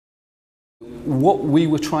What we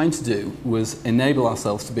were trying to do was enable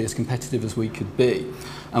ourselves to be as competitive as we could be.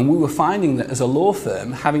 And we were finding that as a law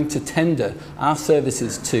firm, having to tender our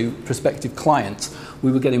services to prospective clients,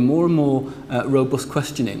 we were getting more and more robust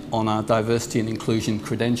questioning on our diversity and inclusion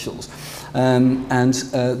credentials.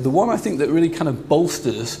 The one I think that really kind of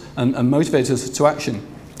bolstered us and motivated us to action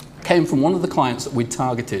came from one of the clients that we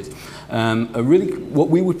targeted, what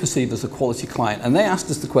we would perceive as a quality client. And they asked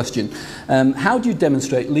us the question, how do you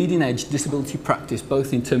demonstrate leading edge disability practice,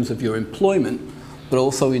 both in terms of your employment, but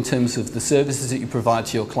also in terms of the services that you provide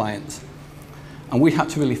to your clients? And we had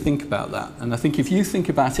to really think about that. And I think if you think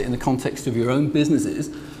about it in the context of your own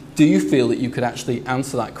businesses, do you feel that you could actually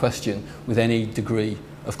answer that question with any degree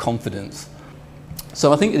of confidence?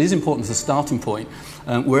 So I think it is important as a starting point,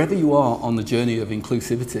 wherever you are on the journey of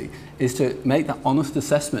inclusivity, is to make that honest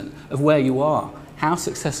assessment of where you are. How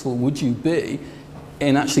successful would you be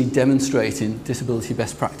in actually demonstrating disability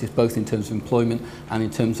best practice, both in terms of employment and in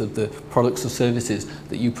terms of the products or services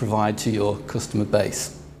that you provide to your customer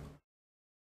base?